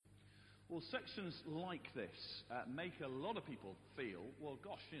Well, sections like this make a lot of people feel, well,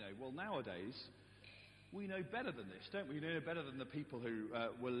 gosh, nowadays we know better than this, don't we? We know better than the people who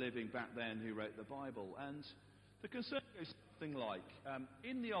were living back then who wrote the Bible. And the concern goes something like,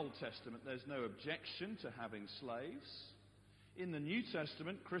 in the Old Testament, there's no objection to having slaves. In the New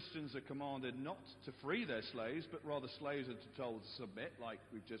Testament, Christians are commanded not to free their slaves, but rather slaves are told to submit, like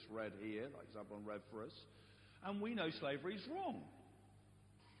we've just read here, like someone read for us. And we know slavery is wrong.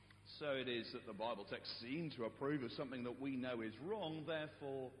 So it is that the Bible texts seem to approve of something that we know is wrong,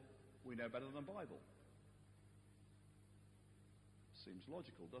 therefore we know better than the Bible. Seems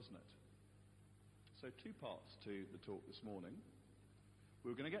logical, doesn't it? So 2 parts to the talk this morning.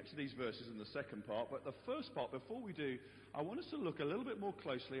 We're going to get to these verses in the second part, but the first part, before we do, I want us to look a little bit more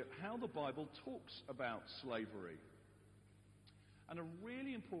closely at how the Bible talks about slavery. And a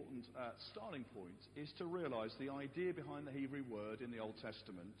really important starting point is to realize the idea behind the Hebrew word in the Old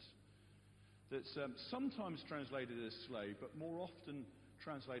Testament that's sometimes translated as slave, but more often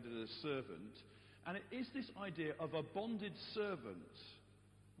translated as servant. And it is this idea of a bonded servant,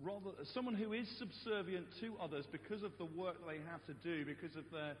 rather someone who is subservient to others because of the work they have to do, because of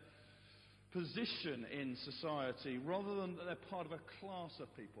their position in society, rather than that they're part of a class of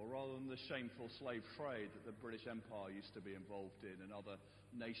people, rather than the shameful slave trade that the British Empire used to be involved in and other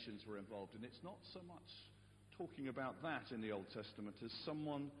nations were involved in. It's not so much talking about that in the Old Testament as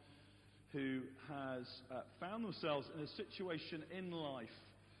someone who has found themselves in a situation in life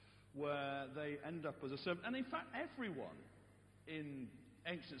where they end up as a servant. And in fact, everyone in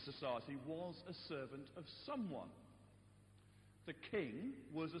ancient society was a servant of someone. The king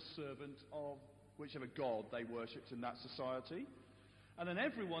was a servant of whichever god they worshipped in that society. And then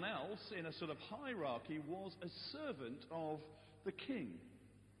everyone else in a sort of hierarchy was a servant of the king.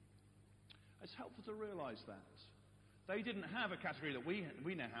 It's helpful to realize that. They didn't have a category that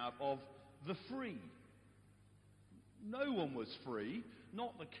we now have of the free. No one was free,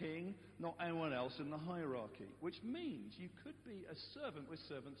 not the king, not anyone else in the hierarchy, which means you could be a servant with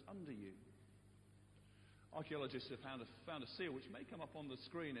servants under you. Archaeologists have found a seal, which may come up on the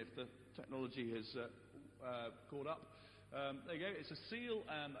screen if the technology has caught up. There you go. It's a seal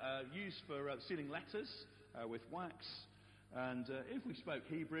used for sealing letters with wax. And if we spoke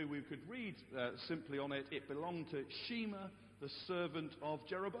Hebrew, we could read simply on it, it belonged to Shema, the servant of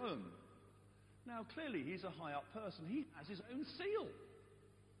Jeroboam. Now, clearly, he's a high-up person. He has his own seal.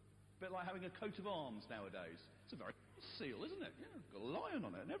 A bit like having a coat of arms nowadays. It's a very nice seal, isn't it? Yeah, got a lion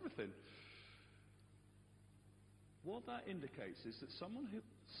on it and everything. What that indicates is that someone who was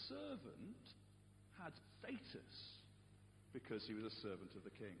a servant had status because he was a servant of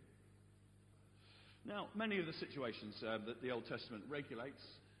the king. Now, many of the situations that the Old Testament regulates,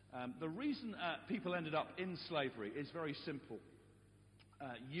 the reason people ended up in slavery is very simple.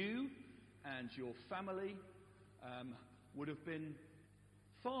 You and your family would have been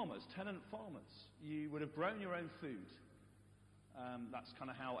farmers, tenant farmers. You would have grown your own food. That's kind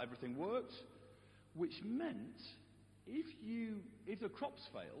of how everything worked, which meant if the crops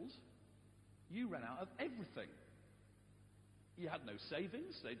failed, you ran out of everything. You had no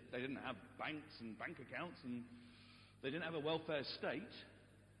savings. They didn't have banks and bank accounts, and they didn't have a welfare state.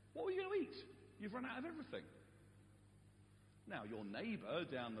 What were you going to eat? You've run out of everything. Now, your neighbour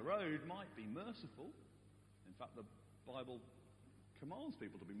down the road might be merciful. In fact, the Bible commands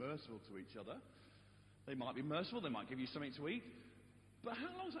people to be merciful to each other. They might be merciful, they might give you something to eat. But how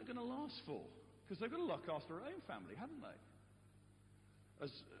long is that going to last for? Because they've got to look after their own family, haven't they?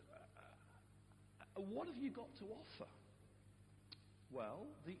 What have you got to offer? Well,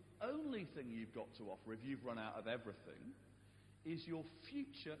 the only thing you've got to offer if you've run out of everything is your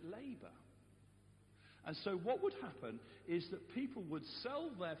future labour. And so what would happen is that people would sell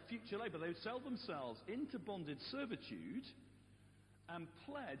their future labour. They would sell themselves into bonded servitude and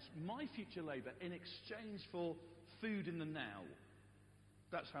pledge my future labour in exchange for food in the now.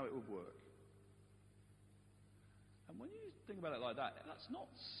 That's how it would work. And when you think about it like that, that's not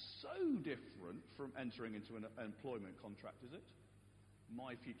so different from entering into an employment contract, is it?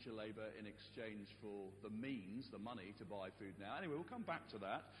 My future labour in exchange for the means, the money to buy food now. Anyway, we'll come back to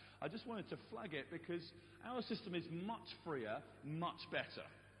that. I just wanted to flag it because our system is much freer, much better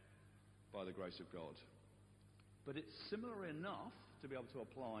by the grace of God. But it's similar enough to be able to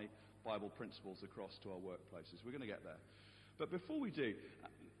apply Bible principles across to our workplaces. We're going to get there. But before we do,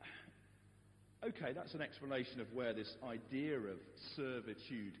 okay, that's an explanation of where this idea of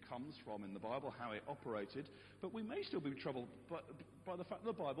servitude comes from in the Bible, how it operated, but we may still be troubled by the fact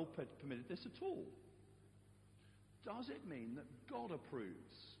that the Bible permitted this at all. Does it mean that God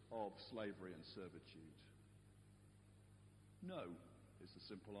approves of slavery and servitude? No, is the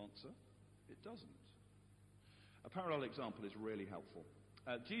simple answer. It doesn't. A parallel example is really helpful.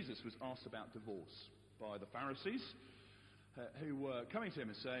 Jesus was asked about divorce by the Pharisees, who were coming to him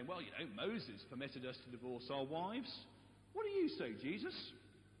and saying, well, Moses permitted us to divorce our wives. What do you say, Jesus?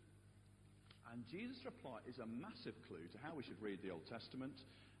 And Jesus' reply is a massive clue to how we should read the Old Testament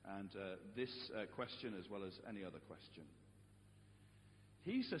and this question as well as any other question.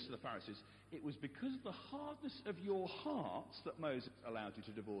 He says to the Pharisees, it was because of the hardness of your hearts that Moses allowed you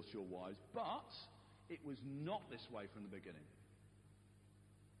to divorce your wives, but it was not this way from the beginning.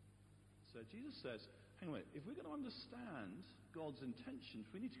 So Jesus says, hang on a minute, if we're going to understand God's intentions,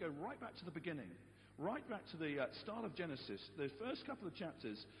 we need to go right back to the beginning, right back to the start of Genesis, the first couple of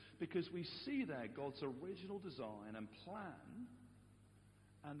chapters, because we see there God's original design and plan,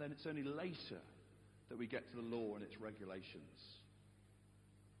 and then it's only later that we get to the law and its regulations.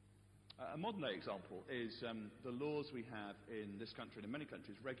 A modern-day example is the laws we have in this country and in many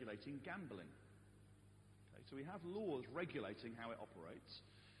countries regulating gambling. Okay, so we have laws regulating how it operates.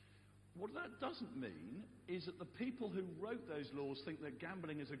 What that doesn't mean is that the people who wrote those laws think that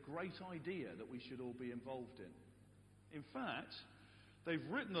gambling is a great idea that we should all be involved in. In fact, they've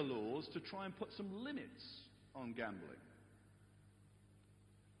written the laws to try and put some limits on gambling.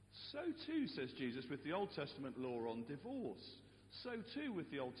 So too, says Jesus, with the Old Testament law on divorce. So too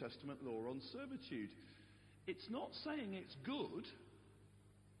with the Old Testament law on servitude. It's not saying it's good.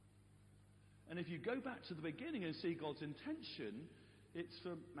 And if you go back to the beginning and see God's intention, it's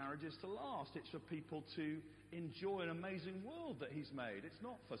for marriages to last. It's for people to enjoy an amazing world that He's made. It's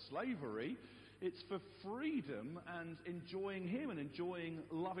not for slavery. It's for freedom and enjoying Him and enjoying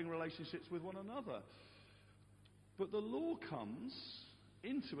loving relationships with one another. But the law comes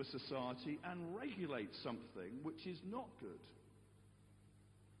into a society and regulates something which is not good.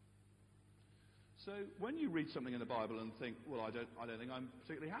 So when you read something in the Bible and think, well, I don't think I'm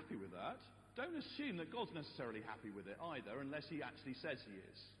particularly happy with that, don't assume that God's necessarily happy with it either, unless He actually says He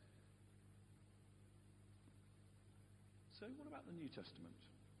is. So what about the New Testament?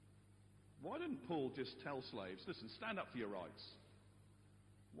 Why didn't Paul just tell slaves, listen, stand up for your rights?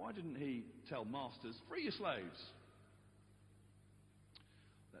 Why didn't he tell masters, free your slaves?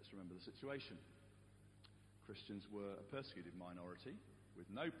 Let's remember the situation. Christians were a persecuted minority with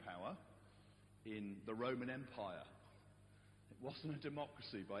no power in the Roman Empire. It wasn't a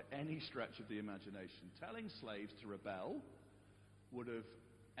democracy by any stretch of the imagination. Telling slaves to rebel would have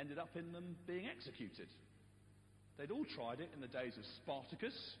ended up in them being executed. They'd all tried it in the days of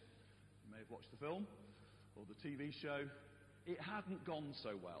Spartacus. You may have watched the film or the TV show. It hadn't gone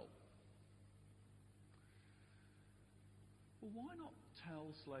so well. Well, why not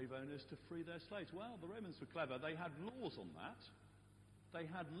tell slave owners to free their slaves? Well, the Romans were clever. They had laws on that. They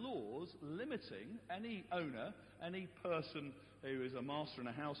had laws limiting any owner, any person who is a master in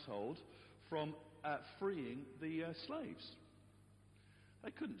a household, from freeing the slaves.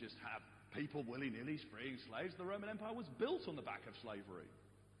 They couldn't just have people willy-nilly freeing slaves. The Roman Empire was built on the back of slavery.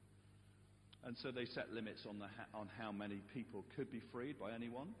 And so they set limits on how many people could be freed by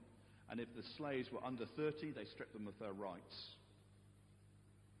anyone. And if the slaves were under 30, they stripped them of their rights.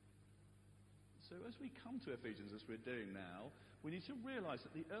 So as we come to Ephesians, as we're doing now, we need to realize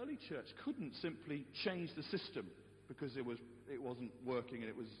that the early church couldn't simply change the system because it wasn't working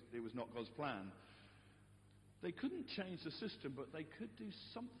and it was not God's plan. They couldn't change the system, but they could do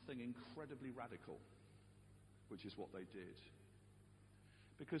something incredibly radical, which is what they did.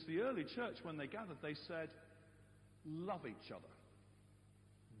 Because the early church, when they gathered, they said, love each other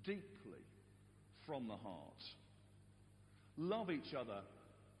deeply from the heart. Love each other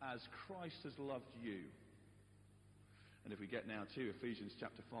as Christ has loved you. And if we get now to Ephesians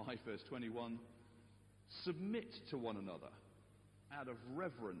chapter 5, verse 21, submit to one another out of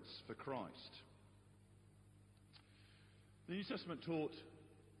reverence for Christ. The New Testament taught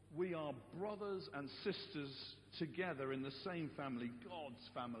we are brothers and sisters together in the same family, God's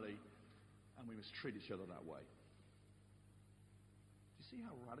family, and we must treat each other that way. Do you see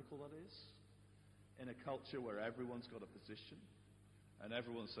how radical that is? In a culture where everyone's got a position, and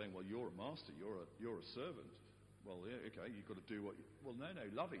everyone's saying, well, you're a master, you're a servant. Well, yeah, okay, you've got to do what you... Well, no,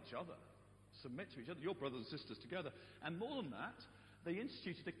 love each other. Submit to each other. You're brothers and sisters together. And more than that, they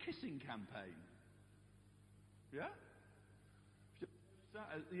instituted a kissing campaign. Yeah?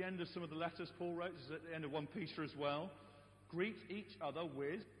 At the end of some of the letters Paul wrote, is at the end of 1 Peter as well, greet each other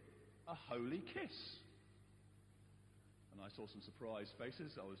with a holy kiss. And I saw some surprised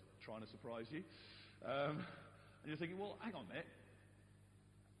faces. I was trying to surprise you. And you're thinking, well, hang on a minute.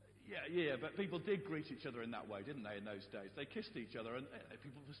 Yeah, but people did greet each other in that way, didn't they, in those days? They kissed each other, and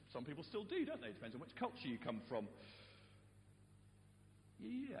some people still do, don't they? It depends on which culture you come from.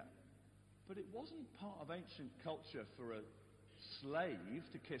 Yeah. But it wasn't part of ancient culture for a slave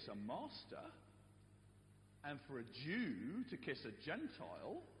to kiss a master and for a Jew to kiss a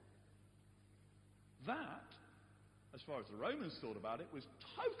Gentile. That, as far as the Romans thought about it, was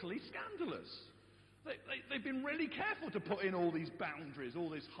totally scandalous. They've been really careful to put in all these boundaries, all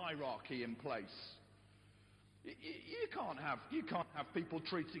this hierarchy in place. You can't have people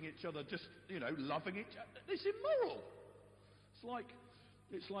treating each other just, loving each other. It's immoral.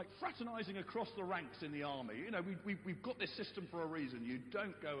 It's like fraternizing across the ranks in the army. We've got this system for a reason. You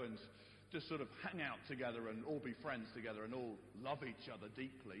don't go and just sort of hang out together and all be friends together and all love each other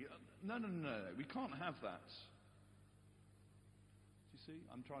deeply. No. We can't have that. You see,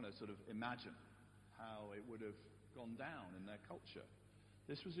 I'm trying to sort of imagine how it would have gone down in their culture.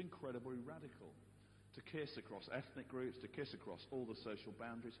 This was incredibly radical. To kiss across ethnic groups, to kiss across all the social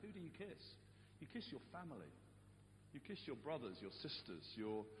boundaries. Who do you kiss? You kiss your family. You kiss your brothers, your sisters.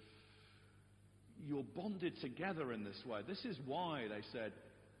 You're bonded together in this way. This is why they said,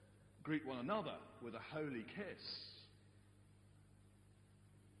 greet one another with a holy kiss.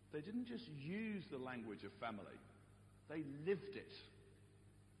 They didn't just use the language of family. They lived it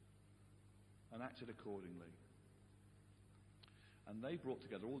and acted accordingly. And they brought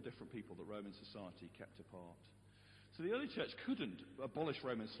together all different people that Roman society kept apart. So the early church couldn't abolish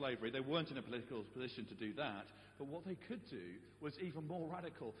Roman slavery. They weren't in a political position to do that. But what they could do was even more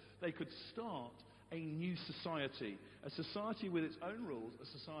radical. They could start a new society, a society with its own rules, a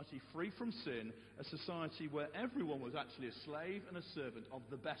society free from sin, a society where everyone was actually a slave and a servant of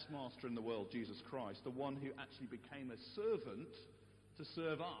the best master in the world, Jesus Christ, the one who actually became a servant to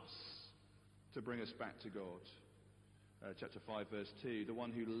serve us, to bring us back to God. Chapter 5, verse 2, the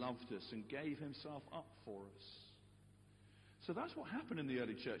one who loved us and gave himself up for us. So that's what happened in the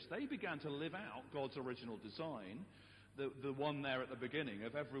early church. They began to live out God's original design, the one there at the beginning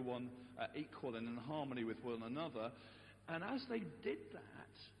of everyone equal and in harmony with one another. And as they did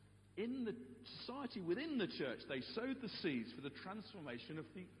that, in the society within the church, they sowed the seeds for the transformation of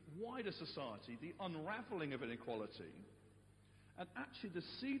the wider society, the unraveling of inequality. And actually the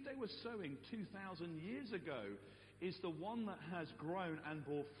seed they were sowing 2,000 years ago is the one that has grown and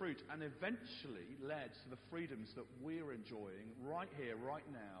bore fruit and eventually led to the freedoms that we're enjoying right here, right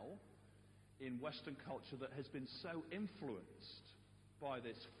now, in Western culture that has been so influenced by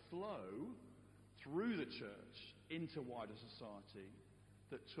this flow through the church into wider society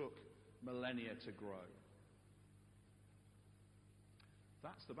that took millennia to grow.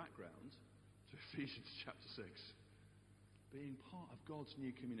 That's the background to Ephesians chapter 6. Being part of God's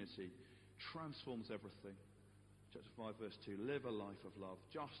new community transforms everything. Chapter 5, verse 2, live a life of love,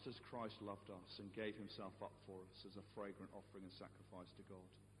 just as Christ loved us and gave himself up for us as a fragrant offering and sacrifice to God.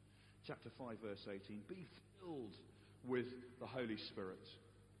 Chapter 5, verse 18, be filled with the Holy Spirit.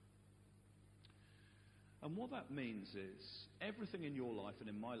 And what that means is, everything in your life and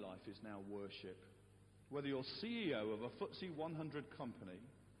in my life is now worship. Whether you're CEO of a FTSE 100 company,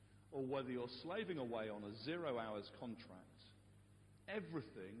 or whether you're slaving away on a 0 hours contract,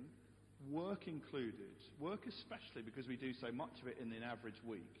 everything, work included, work especially because we do so much of it in an average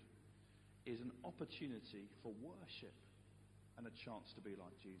week, is an opportunity for worship and a chance to be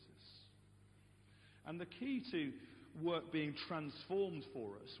like Jesus. And the key to work being transformed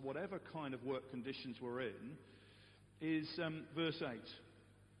for us, whatever kind of work conditions we're in, is verse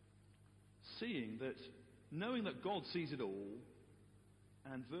 8. Knowing that God sees it all,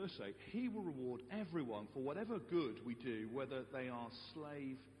 and verse 8, he will reward everyone for whatever good we do, whether they are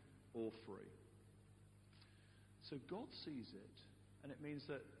slave or free. So God sees it, and it means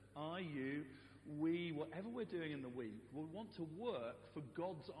that we, whatever we're doing in the week, will want to work for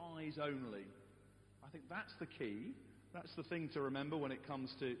God's eyes only. I think that's the key. That's the thing to remember when it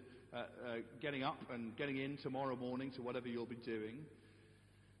comes to getting up and getting in tomorrow morning to whatever you'll be doing.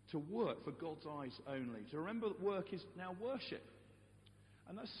 To work for God's eyes only. To remember that work is now worship.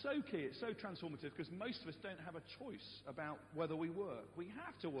 And that's so key, it's so transformative, because most of us don't have a choice about whether we work. We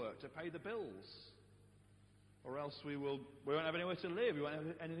have to work to pay the bills. Or else we won't have anywhere to live, we won't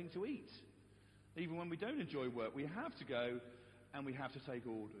have anything to eat. Even when we don't enjoy work, we have to go and we have to take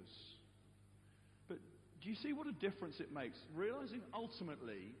orders. But do you see what a difference it makes? Realizing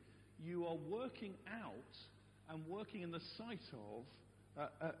ultimately you are working out and working in the sight of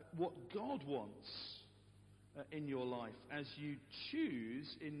what God wants in your life as you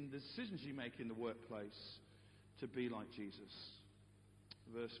choose in the decisions you make in the workplace to be like Jesus.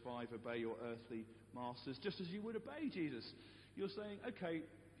 Verse 5, obey your earthly masters just as you would obey Jesus. You're saying, okay,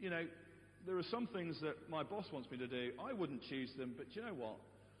 there are some things that my boss wants me to do. I wouldn't choose them, but you know what?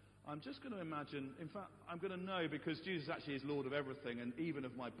 I'm just going to imagine, in fact, I'm going to know because Jesus actually is Lord of everything and even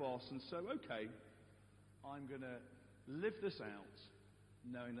of my boss. And so, okay, I'm going to live this out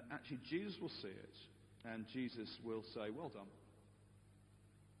knowing that actually Jesus will see it and Jesus will say, well done.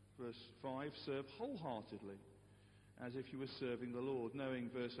 Verse 5, serve wholeheartedly as if you were serving the Lord, knowing,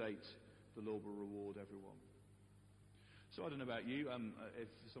 verse 8, the Lord will reward everyone. So I don't know about you. If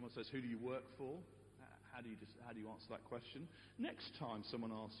someone says, who do you work for? How do you answer that question? Next time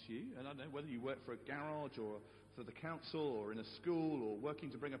someone asks you, and I don't know whether you work for a garage or for the council or in a school or working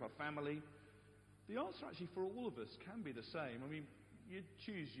to bring up a family, the answer actually for all of us can be the same. I mean, you'd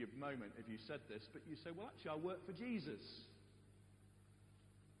choose your moment if you said this, but you say, well, actually, I work for Jesus.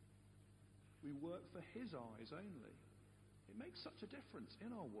 We work for his eyes only. It makes such a difference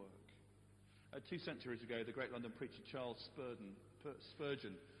in our work. 2 centuries ago, the great London preacher Charles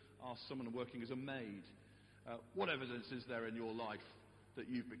Spurgeon asked someone working as a maid, what evidence is there in your life that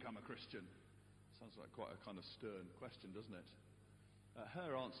you've become a Christian? Sounds like quite a kind of stern question, doesn't it?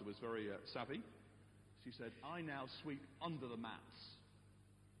 Her answer was very savvy. She said, I now sweep under the mats.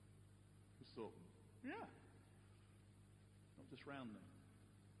 Just thought, yeah, not just round them.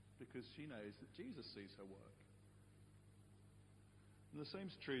 Because she knows that Jesus sees her work. And the same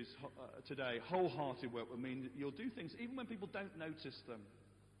is true today. Wholehearted work will mean that you'll do things even when people don't notice them,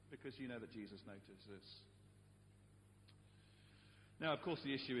 because you know that Jesus notices. Now, of course,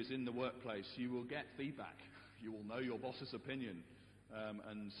 the issue is in the workplace. You will get feedback. You will know your boss's opinion.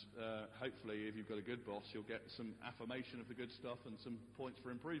 And hopefully, if you've got a good boss, you'll get some affirmation of the good stuff and some points for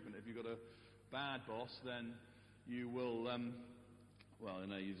improvement. If you've got a bad boss, then you will, well, you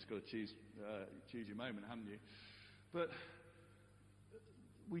know, you've just got to choose your moment, haven't you? But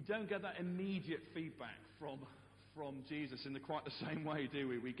we don't get that immediate feedback from Jesus in quite the same way, do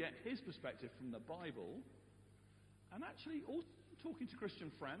we? We get his perspective from the Bible. And actually, also talking to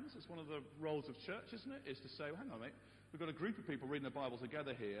Christian friends, it's one of the roles of church, isn't it? Is to say, well, hang on, mate, we've got a group of people reading the Bible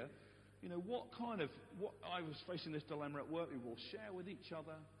together here. You know, what I was facing this dilemma at work, we will share with each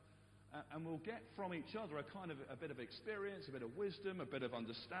other, and we'll get from each other a bit of experience, a bit of wisdom, a bit of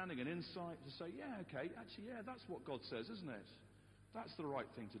understanding and insight to say, yeah, okay, actually, yeah, that's what God says, isn't it? That's the right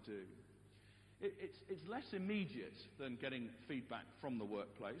thing to do. It's less immediate than getting feedback from the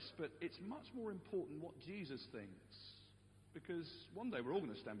workplace, but it's much more important what Jesus thinks. Because one day we're all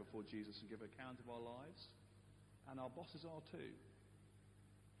going to stand before Jesus and give account of our lives, and our bosses are too.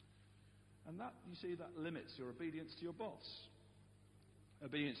 And that, you see, that limits your obedience to your boss.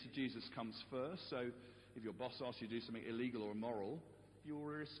 Obedience to Jesus comes first, so if your boss asks you to do something illegal or immoral, you will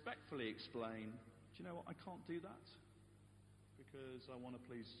respectfully explain, do you know what, I can't do that because I want to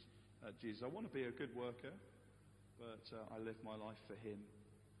please Jesus. I want to be a good worker, but I live my life for him.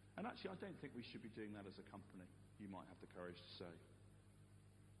 And actually, I don't think we should be doing that as a company. You might have the courage to say.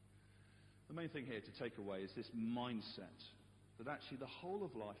 The main thing here to take away is this mindset that actually the whole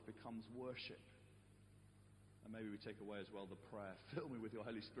of life becomes worship. And maybe we take away as well the prayer, fill me with your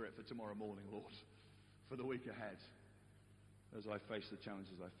Holy Spirit for tomorrow morning, Lord, for the week ahead, as I face the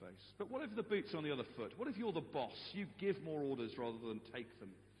challenges I face. But what if the boot's on the other foot? What if you're the boss? You give more orders rather than take them.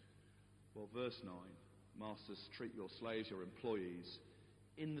 Well, verse 9, masters, treat your slaves, your employees,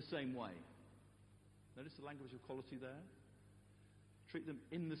 in the same way. Notice the language of quality there? Treat them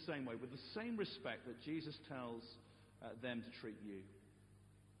in the same way, with the same respect that Jesus tells them to treat you.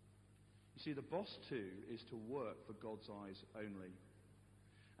 You see, the boss too is to work for God's eyes only.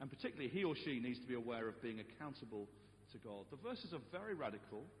 And particularly he or she needs to be aware of being accountable to God. The verses are very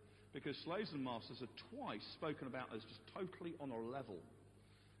radical because slaves and masters are twice spoken about as just totally on a level.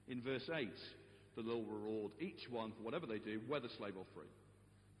 In verse 8, the Lord will reward each one for whatever they do, whether slave or free.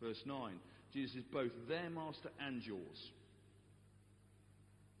 Verse 9, Jesus is both their master and yours.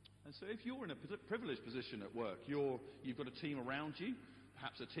 And so if you're in a privileged position at work, you've got a team around you,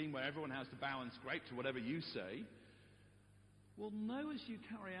 perhaps a team where everyone has to bow and scrape to whatever you say, well, know as you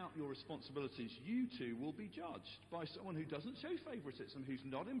carry out your responsibilities, you too will be judged by someone who doesn't show favoritism, who's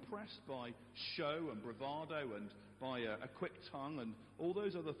not impressed by show and bravado and by a quick tongue and all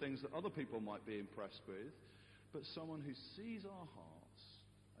those other things that other people might be impressed with, but someone who sees our hearts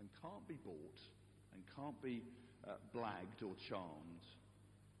and can't be bought and can't be blagged or charmed.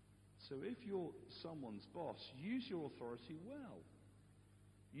 So if you're someone's boss, use your authority well.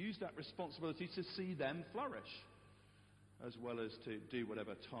 Use that responsibility to see them flourish, as well as to do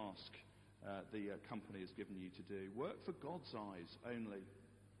whatever task the company has given you to do. Work for God's eyes only,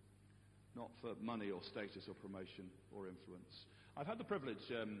 not for money or status or promotion or influence. I've had the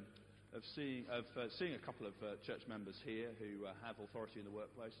privilege of seeing a couple of church members here who have authority in the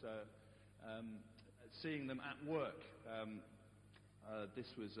workplace, seeing them at work. This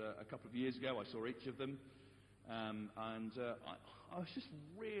was a couple of years ago. I saw each of them. I was just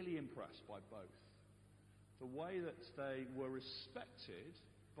really impressed by both. The way that they were respected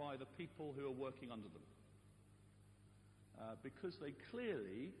by the people who are working under them. Because they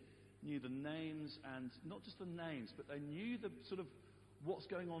clearly knew the names, and not just the names, but they knew the sort of what's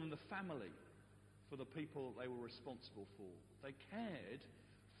going on in the family for the people they were responsible for. They cared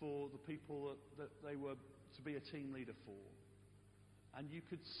for the people that they were to be a team leader for. And you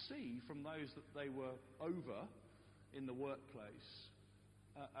could see from those that they were over in the workplace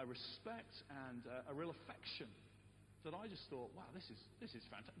a respect and a real affection that I just thought, wow, this is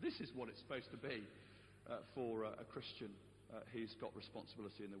fantastic. This is what it's supposed to be for a Christian who's got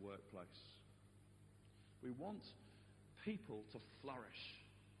responsibility in the workplace. We want people to flourish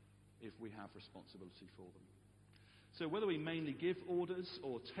if we have responsibility for them. So whether we mainly give orders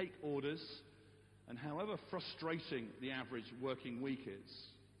or take orders, and however frustrating the average working week is,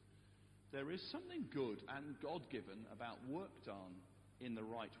 there is something good and God-given about work done in the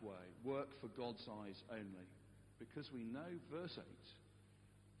right way, work for God's eyes only. Because we know, verse 8,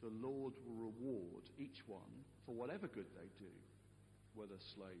 the Lord will reward each one for whatever good they do, whether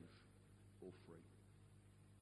slave or free.